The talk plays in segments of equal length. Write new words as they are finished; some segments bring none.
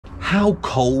How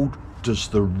cold does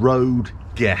the road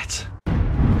get?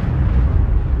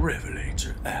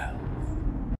 RevelatorAlf.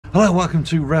 Hello, welcome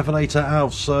to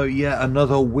RevelatorAlf. So yeah,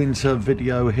 another winter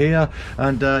video here,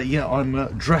 and yeah,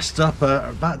 I'm dressed up,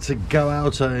 about to go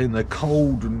out in the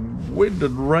cold and wind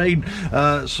and rain.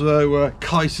 So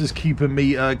Kais is keeping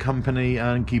me company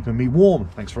and keeping me warm.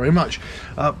 Thanks very much.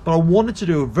 But I wanted to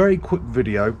do a very quick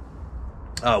video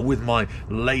with my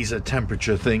laser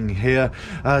temperature thing here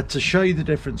to show you the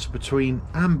difference between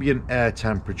ambient air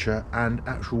temperature and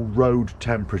actual road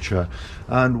temperature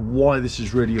and why this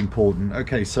is really important.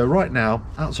 Okay, so right now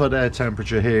outside air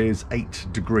temperature here is 8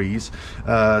 degrees,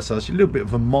 so it's a little bit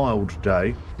of a mild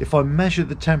day. If I measure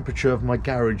the temperature of my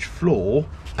garage floor,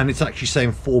 and it's actually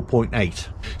saying 4.8,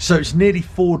 so it's nearly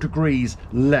 4 degrees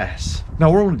less. Now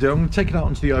what I'm going to do, I'm going to take it out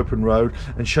onto the open road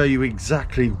and show you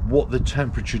exactly what the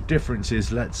temperature difference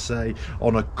is, let's say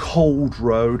on a cold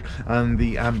road, and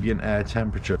the ambient air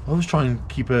temperature. I always try and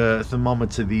keep a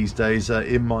thermometer these days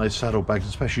in my saddlebags,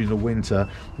 especially in the winter,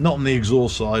 not on the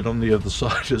exhaust side, on the other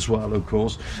side as well, of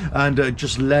course, and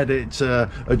just let it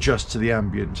adjust to the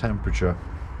ambient temperature.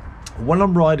 When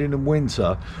I'm riding in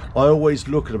winter, I always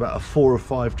look at about a 4 or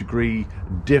 5 degree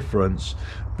difference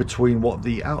between what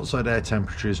the outside air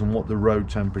temperature is and what the road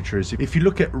temperature is. If you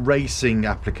look at racing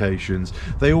applications,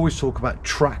 they always talk about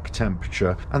track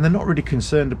temperature, and they're not really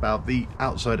concerned about the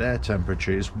outside air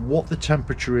temperature. It's what the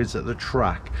temperature is at the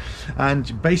track.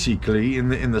 And basically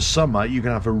in the summer you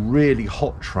can have a really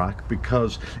hot track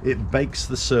because it bakes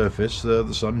the surface,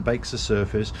 the sun bakes the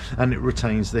surface, and it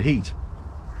retains the heat.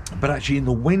 But actually in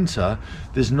the winter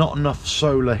there's not enough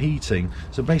solar heating,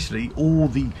 so basically all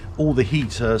the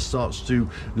heat starts to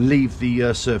leave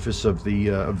the surface of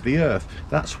the earth.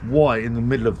 That's why in the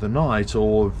middle of the night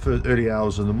or for early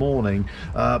hours in the morning,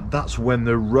 that's when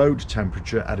the road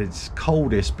temperature at its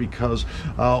coldest, because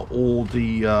all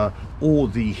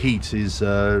the heat is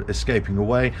escaping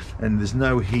away and there's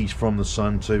no heat from the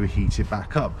sun to heat it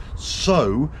back up.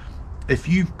 So if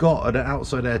you've got an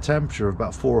outside air temperature of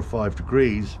about 4 or 5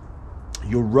 degrees,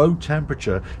 your road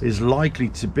temperature is likely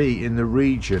to be in the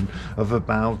region of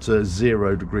about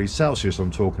 0 degrees Celsius,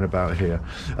 I'm talking about here,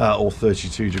 or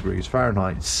 32 degrees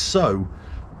Fahrenheit. So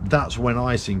that's when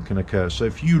icing can occur. So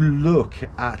if you look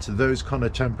at those kind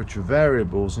of temperature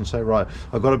variables and say, right,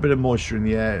 I've got a bit of moisture in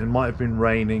the air, it might have been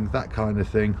raining, that kind of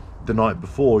thing, the night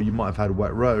before, you might have had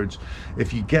wet roads.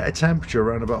 If you get a temperature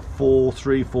around about 4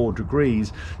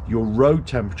 degrees, your road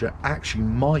temperature actually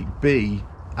might be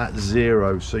at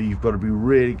 0. So you've got to be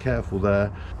really careful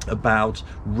there about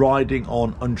riding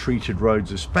on untreated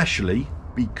roads, especially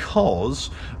because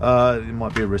it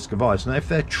might be a risk of ice. Now if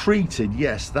they're treated,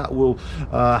 yes, that will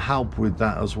help with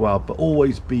that as well, but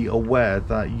always be aware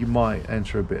that you might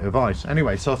enter a bit of ice.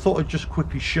 Anyway, so I thought I'd just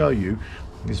quickly show you.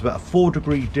 There's about a 4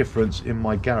 degree difference in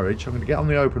my garage. I'm going to get on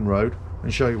the open road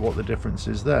and show you what the difference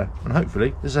is there, and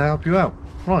hopefully this will help you out.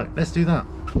 Right, let's do that.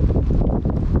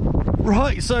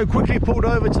 Right, so quickly pulled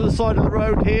over to the side of the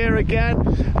road here again,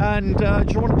 and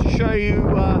just wanted to show you,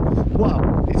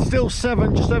 well, it's still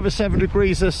just over 7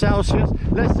 degrees Celsius.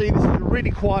 Let's see, this is a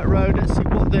really quiet road. Let's see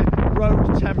what the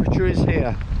road temperature is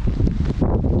here.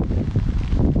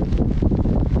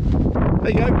 There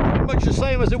you go, pretty much the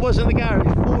same as it was in the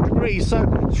garage, 4 degrees, so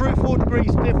 3 or 4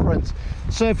 degrees difference.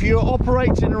 So if you're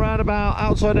operating around about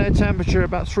outside air temperature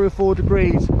about 3 or 4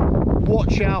 degrees,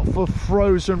 watch out for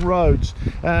frozen roads.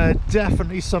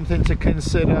 Definitely something to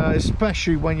consider,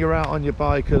 especially when you're out on your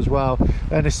bike as well,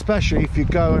 and especially if you're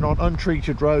going on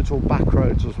untreated roads or back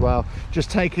roads as well.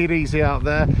 Just take it easy out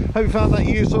there. Hope you found that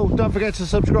useful. Don't forget to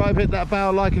subscribe, hit that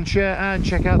bell, like and share, and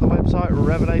check out the website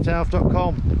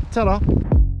RevelatorAlf.com. Ta-da!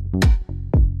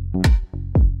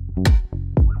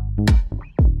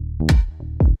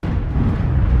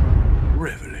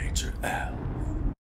 RevelatorAlf.